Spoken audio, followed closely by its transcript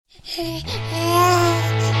Welcome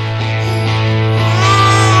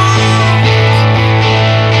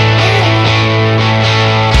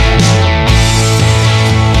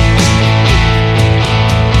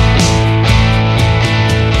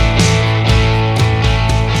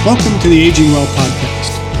to the Aging Well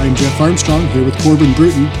podcast. I'm Jeff Armstrong here with Corbin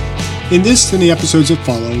Bruton. In this and the episodes that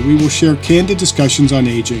follow, we will share candid discussions on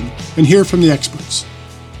aging and hear from the experts.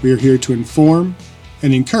 We are here to inform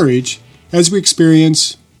and encourage as we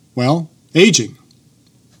experience, aging.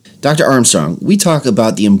 Dr. Armstrong, we talk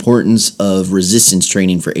about the importance of resistance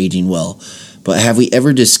training for aging well, but have we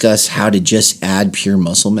ever discussed how to just add pure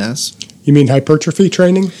muscle mass? You mean hypertrophy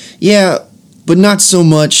training? Yeah, but not so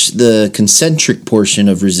much the concentric portion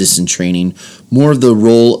of resistance training, more the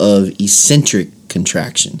role of eccentric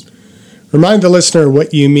contractions. Remind the listener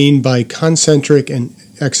what you mean by concentric and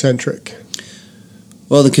eccentric.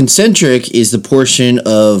 Well, the concentric is the portion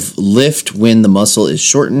of lift when the muscle is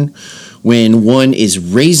shortened. When one is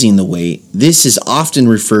raising the weight, this is often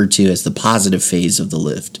referred to as the positive phase of the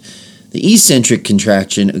lift. The eccentric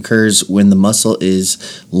contraction occurs when the muscle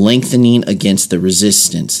is lengthening against the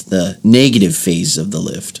resistance, the negative phase of the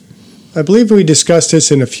lift. I believe we discussed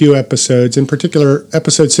this in a few episodes, in particular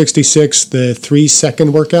episode 66, the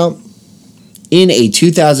 3-second workout. In a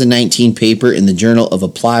 2019 paper in the Journal of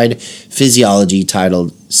Applied Physiology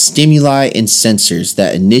titled Stimuli and Sensors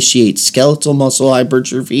that Initiate Skeletal Muscle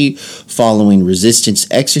Hypertrophy Following Resistance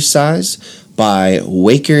Exercise by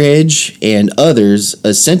Wakeridge and others,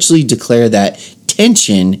 essentially declare that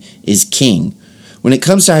tension is king when it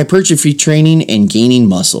comes to hypertrophy training and gaining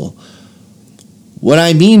muscle. What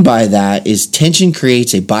I mean by that is tension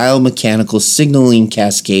creates a biomechanical signaling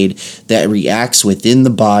cascade that reacts within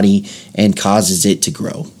the body and causes it to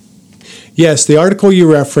grow. Yes, the article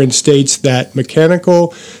you referenced states that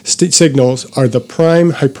mechanical signals are the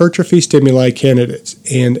prime hypertrophy stimuli candidates,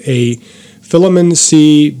 and a filamin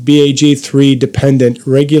C BAG3 dependent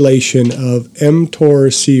regulation of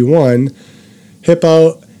mTORC1,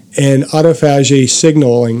 hippo, and autophagy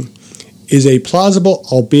signaling is a plausible,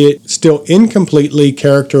 albeit still incompletely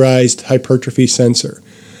characterized hypertrophy sensor.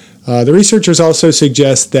 The researchers also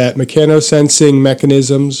suggest that mechanosensing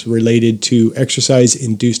mechanisms related to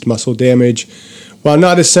exercise-induced muscle damage, while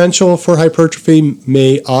not essential for hypertrophy,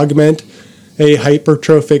 may augment a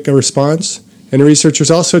hypertrophic response. And researchers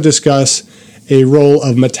also discuss a role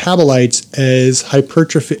of metabolites as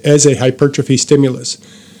a hypertrophy stimulus.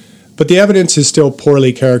 But the evidence is still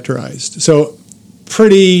poorly characterized. So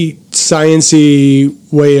pretty sciencey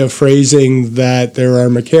way of phrasing that there are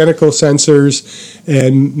mechanical sensors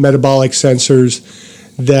and metabolic sensors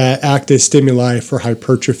that act as stimuli for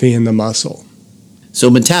hypertrophy in the muscle. So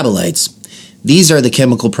metabolites, these are the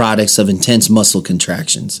chemical products of intense muscle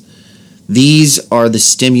contractions. These are the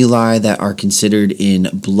stimuli that are considered in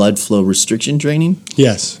blood flow restriction training?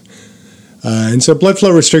 Yes. And so blood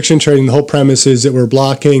flow restriction training, the whole premise is that we're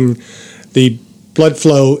blocking the blood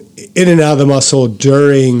flow in and out of the muscle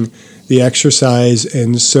during the exercise,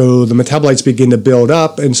 and so the metabolites begin to build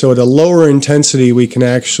up, and so at a lower intensity we can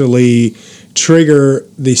actually trigger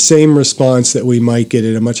the same response that we might get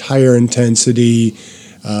at a much higher intensity,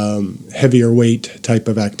 heavier weight type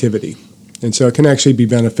of activity. And so it can actually be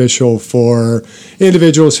beneficial for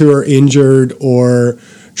individuals who are injured or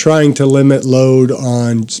trying to limit load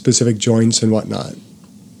on specific joints and whatnot.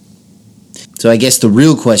 So I guess the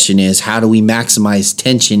real question is, how do we maximize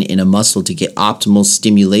tension in a muscle to get optimal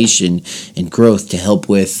stimulation and growth to help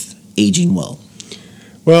with aging well?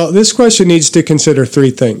 Well, this question needs to consider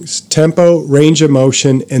three things: tempo, range of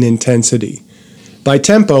motion, and intensity. By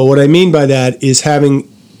tempo, what I mean by that is having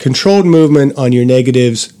controlled movement on your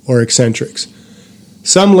negatives or eccentrics.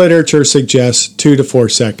 Some literature suggests 2 to 4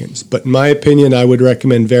 seconds, but in my opinion, I would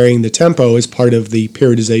recommend varying the tempo as part of the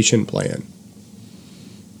periodization plan.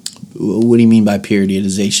 What do you mean by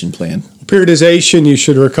periodization plan? Periodization, you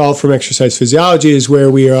should recall from exercise physiology, is where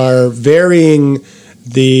we are varying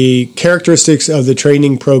the characteristics of the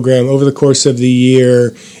training program over the course of the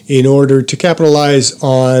year in order to capitalize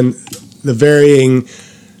on the varying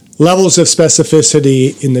levels of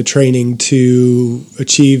specificity in the training to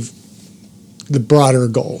achieve the broader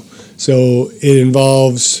goal. So it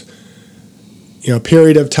involves a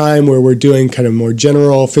period of time where we're doing kind of more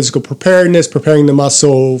general physical preparedness, preparing the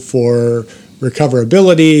muscle for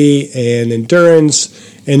recoverability and endurance,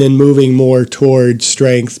 and then moving more toward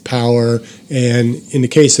strength, power, and in the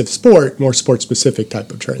case of sport, more sport-specific type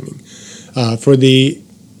of training. For the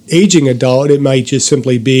aging adult, it might just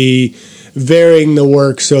simply be varying the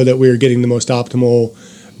work so that we're getting the most optimal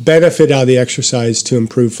benefit out of the exercise to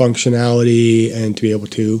improve functionality and to be able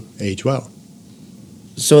to age well.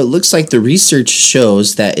 So it looks like the research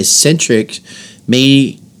shows that eccentric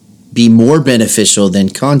may be more beneficial than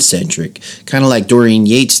concentric, kind of like Dorian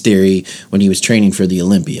Yates' theory when he was training for the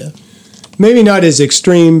Olympia. Maybe not as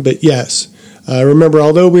extreme, but yes. Remember,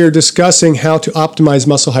 although we are discussing how to optimize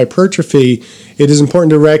muscle hypertrophy, it is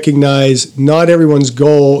important to recognize not everyone's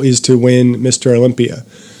goal is to win Mr. Olympia.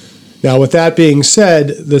 Now, with that being said,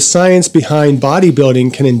 the science behind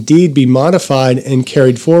bodybuilding can indeed be modified and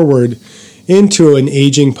carried forward into an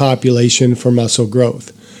aging population for muscle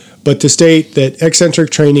growth. But to state that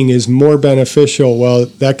eccentric training is more beneficial, well,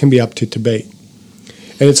 that can be up to debate.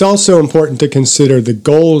 And it's also important to consider the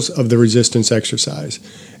goals of the resistance exercise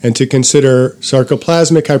and to consider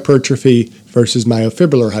sarcoplasmic hypertrophy versus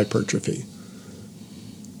myofibrillar hypertrophy.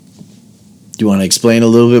 Do you want to explain a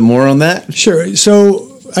little bit more on that? Sure.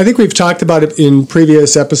 So I think we've talked about it in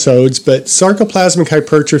previous episodes, but sarcoplasmic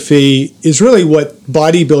hypertrophy is really what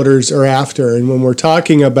bodybuilders are after. And when we're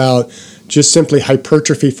talking about just simply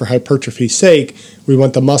hypertrophy for hypertrophy's sake, we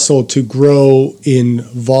want the muscle to grow in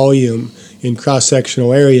volume, in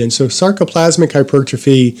cross-sectional area. And so sarcoplasmic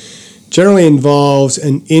hypertrophy generally involves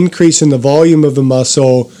an increase in the volume of the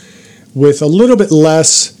muscle with a little bit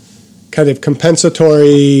less kind of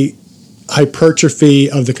compensatory hypertrophy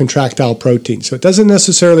of the contractile protein. So it doesn't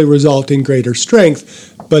necessarily result in greater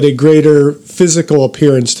strength, but a greater physical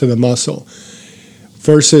appearance to the muscle.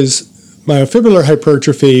 Versus myofibrillar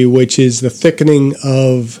hypertrophy, which is the thickening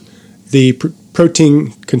of the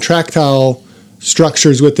protein contractile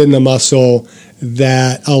structures within the muscle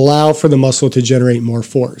that allow for the muscle to generate more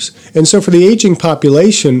force. And so for the aging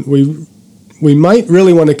population, we might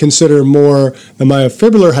really want to consider more the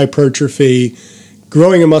myofibrillar hypertrophy,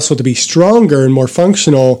 growing a muscle to be stronger and more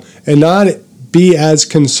functional, and not be as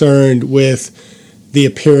concerned with the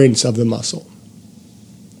appearance of the muscle.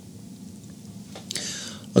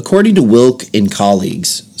 According to Wilk and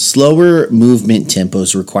colleagues, slower movement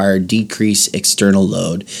tempos require decreased external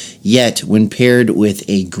load, yet when paired with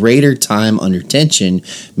a greater time under tension,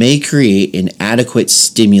 may create an adequate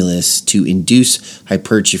stimulus to induce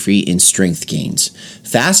hypertrophy and strength gains.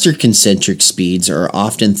 Faster concentric speeds are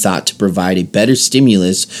often thought to provide a better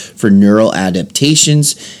stimulus for neural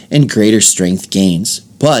adaptations and greater strength gains.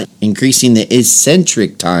 But increasing the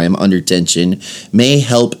eccentric time under tension may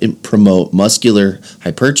help promote muscular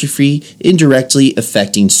hypertrophy, indirectly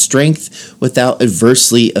affecting strength without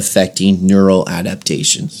adversely affecting neural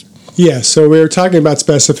adaptations. Yeah, so we're talking about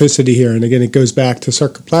specificity here. And again, it goes back to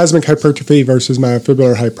sarcoplasmic hypertrophy versus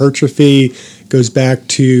myofibrillar hypertrophy. It goes back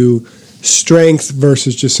to strength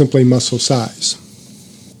versus just simply muscle size.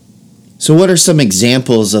 So what are some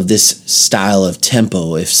examples of this style of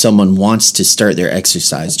tempo if someone wants to start their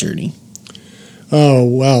exercise journey? Oh,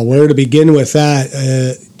 wow. Where to begin with that?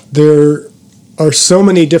 There are so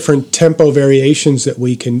many different tempo variations that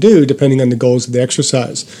we can do depending on the goals of the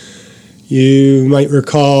exercise. You might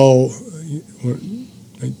recall,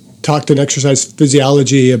 I talked in exercise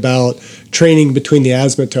physiology about training between the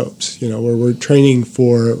asymptotes, where we're training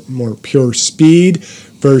for more pure speed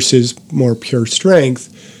versus more pure strength.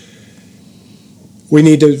 We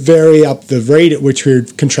need to vary up the rate at which we're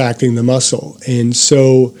contracting the muscle. And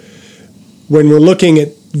so when we're looking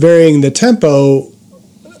at varying the tempo,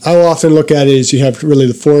 I'll often look at it as you have really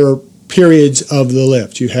the four periods of the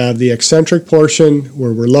lift. You have the eccentric portion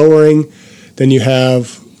where we're lowering. Then you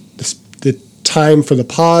have the time for the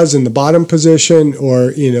pause in the bottom position,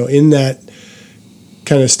 or, in that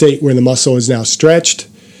kind of state where the muscle is now stretched.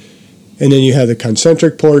 And then you have the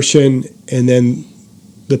concentric portion, and then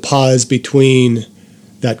the pause between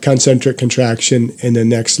that concentric contraction and the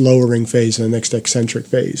next lowering phase and the next eccentric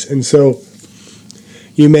phase. And so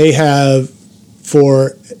you may have,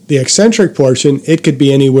 for the eccentric portion, it could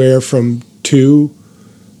be anywhere from 2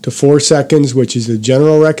 to 4 seconds, which is the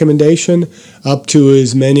general recommendation, up to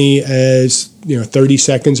as many as 30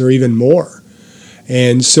 seconds or even more.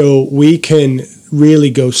 And so we can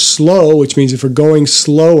really go slow, which means if we're going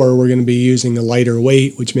slower, we're going to be using a lighter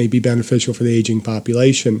weight, which may be beneficial for the aging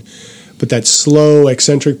population. But that slow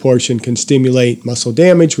eccentric portion can stimulate muscle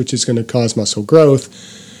damage, which is going to cause muscle growth.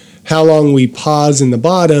 How long we pause in the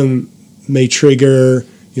bottom may trigger,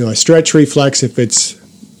 a stretch reflex if it's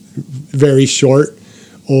very short,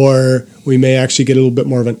 or we may actually get a little bit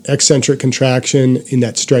more of an eccentric contraction in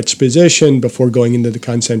that stretch position before going into the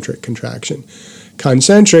concentric contraction.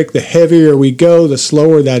 Concentric, the heavier we go, the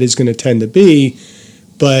slower that is going to tend to be,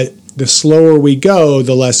 but the slower we go,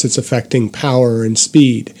 the less it's affecting power and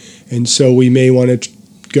speed. And so we may want to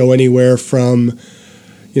go anywhere from,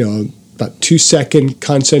 about 2-second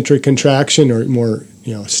concentric contraction or more,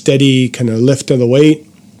 steady kind of lift of the weight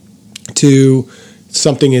to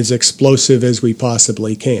something as explosive as we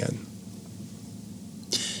possibly can.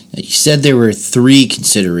 Now, you said there were 3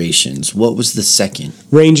 considerations. What was the second?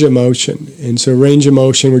 Range of motion. And so range of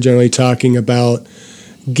motion, we're generally talking about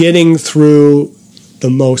getting through the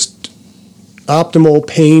most optimal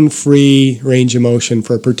pain-free range of motion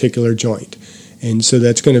for a particular joint. And so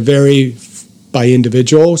that's going to vary by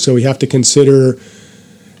individual. So we have to consider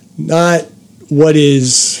not what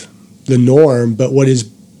is the norm, but what is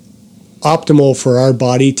optimal for our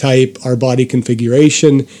body type, our body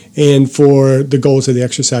configuration, and for the goals of the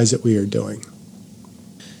exercise that we are doing.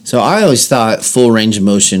 So I always thought full range of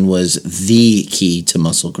motion was the key to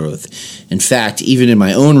muscle growth. In fact, even in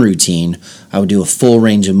my own routine, I would do a full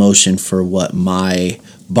range of motion for what my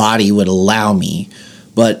body would allow me.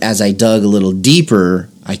 But as I dug a little deeper,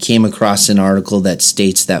 I came across an article that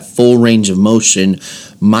states that full range of motion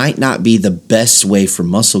might not be the best way for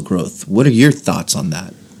muscle growth. What are your thoughts on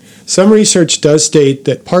that? Some research does state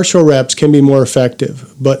that partial reps can be more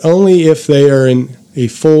effective, but only if they are in a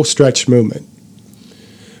full stretch movement.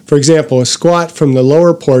 For example, a squat from the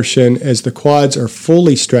lower portion as the quads are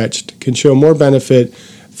fully stretched can show more benefit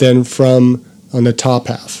than from on the top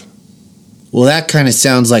half. Well, that kind of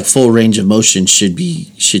sounds like full range of motion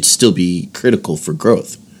should still be critical for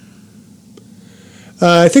growth.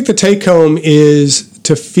 I think the take-home is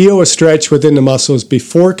to feel a stretch within the muscles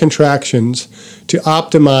before contractions to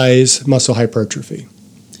optimize muscle hypertrophy.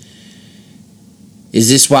 Is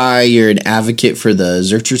this why you're an advocate for the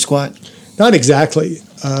Zercher squat? Not exactly.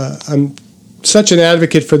 I'm such an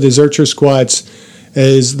advocate for the Zercher squats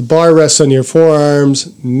as the bar rests on your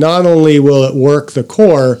forearms. Not only will it work the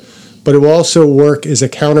core, but it will also work as a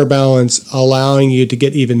counterbalance, allowing you to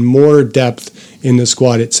get even more depth in the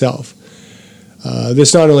squat itself.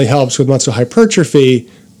 This not only helps with muscle hypertrophy,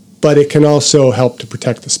 but it can also help to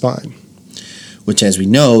protect the spine. Which, as we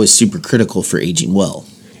know, is super critical for aging well.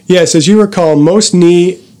 Yes, as you recall, most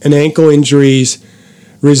knee and ankle injuries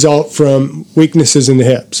result from weaknesses in the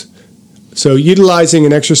hips. So utilizing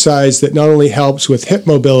an exercise that not only helps with hip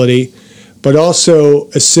mobility, but also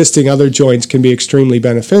assisting other joints can be extremely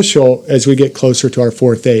beneficial as we get closer to our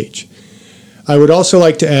fourth age. I would also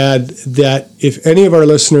like to add that if any of our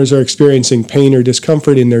listeners are experiencing pain or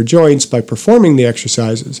discomfort in their joints by performing the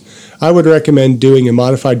exercises, I would recommend doing a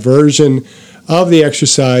modified version of the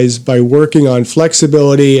exercise by working on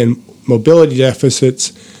flexibility and mobility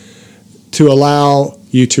deficits to allow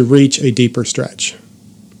you to reach a deeper stretch.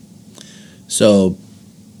 So,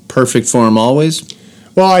 perfect form always?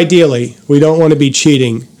 Well, ideally, we don't want to be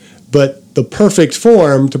cheating, but the perfect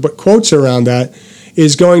form, to put quotes around that,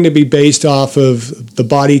 is going to be based off of the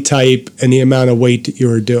body type and the amount of weight that you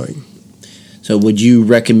are doing. So would you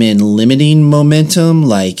recommend limiting momentum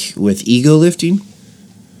like with ego lifting?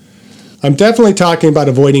 I'm definitely talking about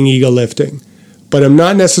avoiding ego lifting, but I'm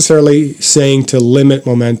not necessarily saying to limit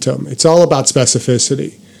momentum. It's all about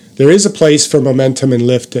specificity. There is a place for momentum in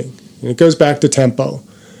lifting, and it goes back to tempo.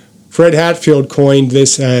 Fred Hatfield coined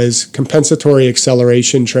this as compensatory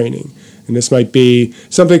acceleration training. And this might be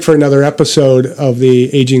something for another episode of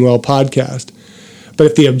the Aging Well podcast. But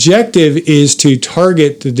if the objective is to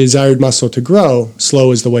target the desired muscle to grow,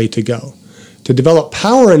 slow is the way to go. To develop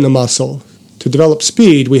power in the muscle, to develop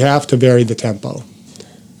speed, we have to vary the tempo.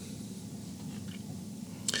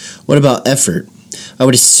 What about effort? I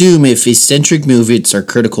would assume if eccentric movements are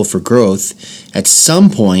critical for growth, at some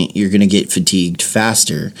point you're going to get fatigued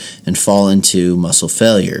faster and fall into muscle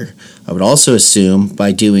failure. I would also assume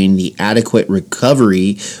by doing the adequate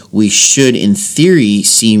recovery, we should, in theory,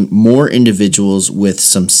 see more individuals with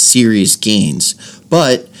some serious gains.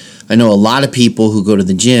 But I know a lot of people who go to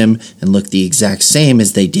the gym and look the exact same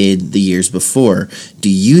as they did the years before. Do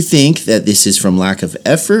you think that this is from lack of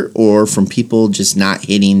effort or from people just not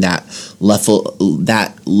hitting that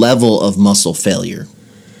level of muscle failure?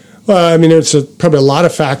 Well, I mean, there's probably a lot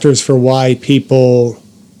of factors for why people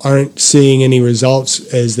aren't seeing any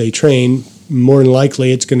results as they train. More than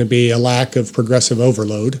likely, it's going to be a lack of progressive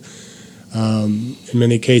overload. In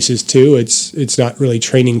many cases, too, it's not really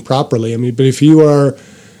training properly. I mean, but if you are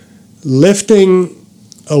lifting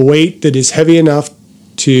a weight that is heavy enough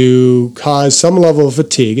to cause some level of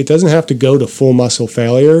fatigue, it doesn't have to go to full muscle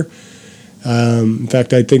failure. In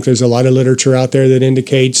fact, I think there's a lot of literature out there that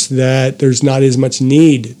indicates that there's not as much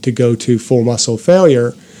need to go to full muscle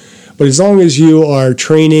failure. But as long as you are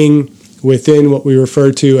training within what we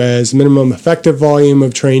refer to as minimum effective volume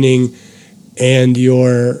of training and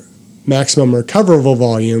you're maximum recoverable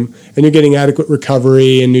volume and you're getting adequate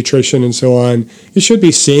recovery and nutrition and so on, you should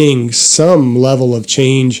be seeing some level of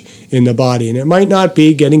change in the body. And it might not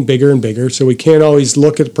be getting bigger and bigger, so we can't always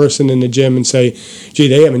look at the person in the gym and say, gee,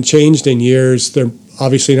 they haven't changed in years, they're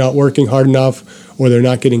obviously not working hard enough, or they're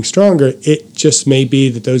not getting stronger. It just may be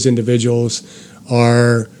that those individuals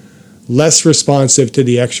are less responsive to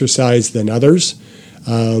the exercise than others.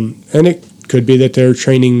 And it could be that they're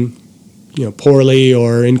training poorly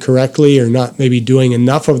or incorrectly, or not maybe doing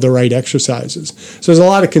enough of the right exercises. So there's a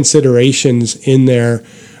lot of considerations in there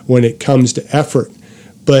when it comes to effort.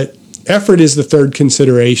 But effort is the third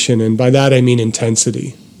consideration, and by that I mean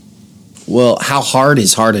intensity. Well, how hard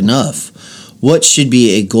is hard enough? What should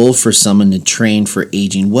be a goal for someone to train for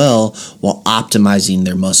aging well while optimizing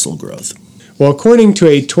their muscle growth? Well, according to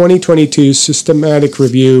a 2022 systematic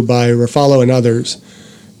review by Ruffalo and others,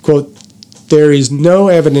 quote, there is no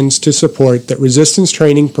evidence to support that resistance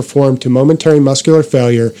training performed to momentary muscular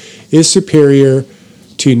failure is superior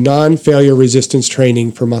to non-failure resistance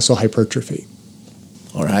training for muscle hypertrophy.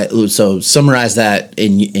 All right, so summarize that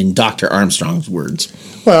in Dr. Armstrong's words.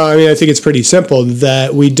 Well, I think it's pretty simple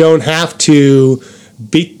that we don't have to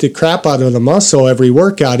beat the crap out of the muscle every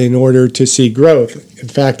workout in order to see growth. In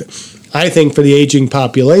fact, I think for the aging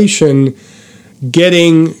population,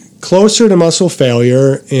 getting closer to muscle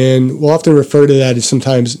failure, and we'll often refer to that as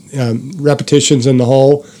sometimes repetitions in the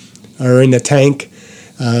hole or in the tank.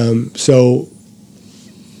 So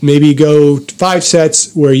maybe you go 5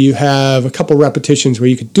 sets where you have a couple repetitions where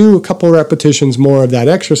you could do a couple repetitions more of that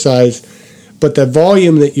exercise, but the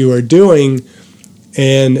volume that you are doing,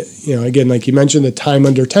 and again, like you mentioned, the time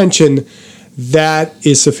under tension, that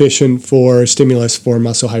is sufficient for stimulus for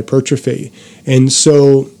muscle hypertrophy. And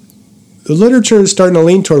so the literature is starting to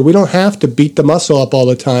lean toward we don't have to beat the muscle up all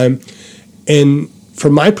the time. And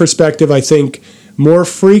from my perspective, I think more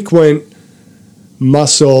frequent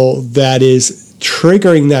muscle that is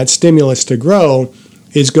triggering that stimulus to grow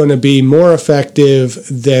is going to be more effective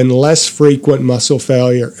than less frequent muscle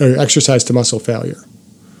failure or exercise to muscle failure.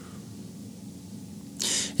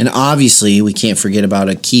 And obviously, we can't forget about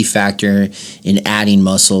a key factor in adding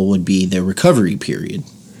muscle would be the recovery period.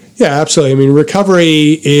 Yeah, absolutely.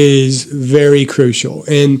 Recovery is very crucial.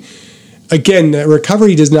 And again,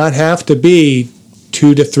 recovery does not have to be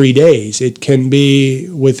 2 to 3 days. It can be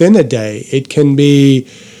within a day. It can be,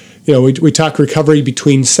 we talk recovery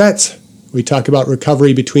between sets. We talk about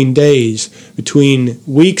recovery between days, between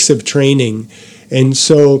weeks of training. And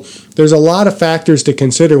so there's a lot of factors to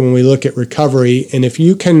consider when we look at recovery. And if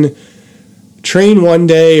you can train one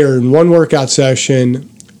day or in one workout session,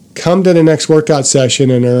 come to the next workout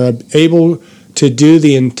session and are able to do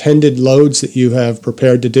the intended loads that you have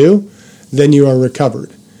prepared to do, then you are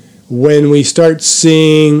recovered. When we start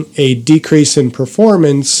seeing a decrease in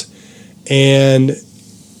performance and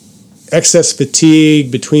excess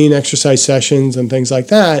fatigue between exercise sessions and things like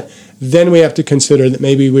that, then we have to consider that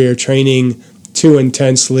maybe we are training too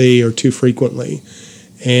intensely or too frequently,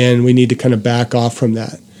 and we need to kind of back off from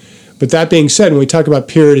that. But that being said, when we talk about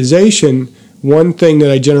periodization, one thing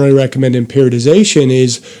that I generally recommend in periodization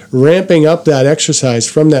is ramping up that exercise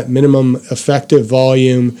from that minimum effective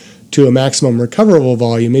volume to a maximum recoverable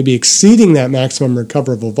volume, maybe exceeding that maximum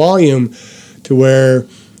recoverable volume to where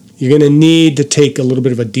you're going to need to take a little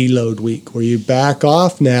bit of a deload week where you back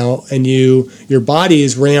off now and your body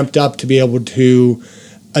is ramped up to be able to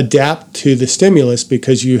adapt to the stimulus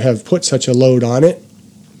because you have put such a load on it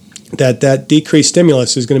that decreased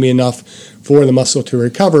stimulus is going to be enough for the muscle to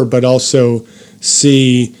recover, but also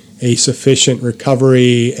see a sufficient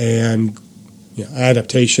recovery and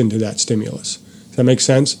adaptation to that stimulus. Does that make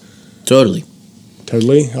sense? Totally.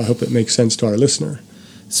 I hope it makes sense to our listener.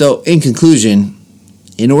 So, in conclusion,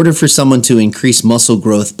 in order for someone to increase muscle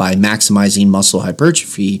growth by maximizing muscle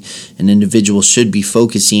hypertrophy, an individual should be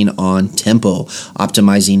focusing on tempo,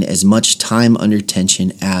 optimizing as much time under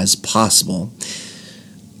tension as possible.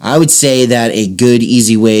 I would say that a good,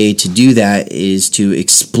 easy way to do that is to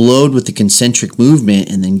explode with the concentric movement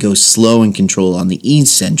and then go slow and control on the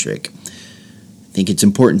eccentric. I think it's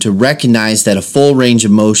important to recognize that a full range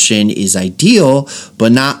of motion is ideal,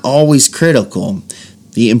 but not always critical.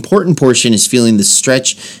 The important portion is feeling the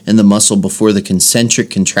stretch in the muscle before the concentric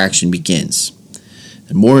contraction begins.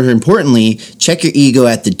 And more importantly, check your ego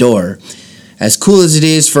at the door. As cool as it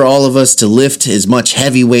is for all of us to lift as much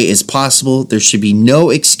heavy weight as possible, there should be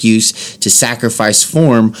no excuse to sacrifice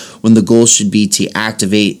form when the goal should be to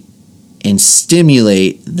activate and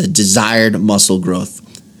stimulate the desired muscle growth.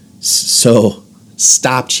 So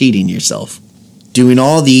stop cheating yourself. Doing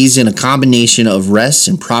all these in a combination of rest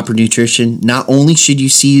and proper nutrition, not only should you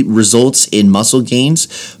see results in muscle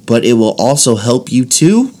gains, but it will also help you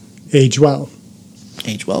to age well.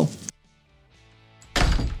 Age well.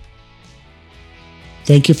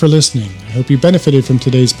 Thank you for listening. I hope you benefited from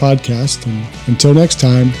today's podcast, and until next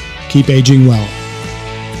time, keep aging well.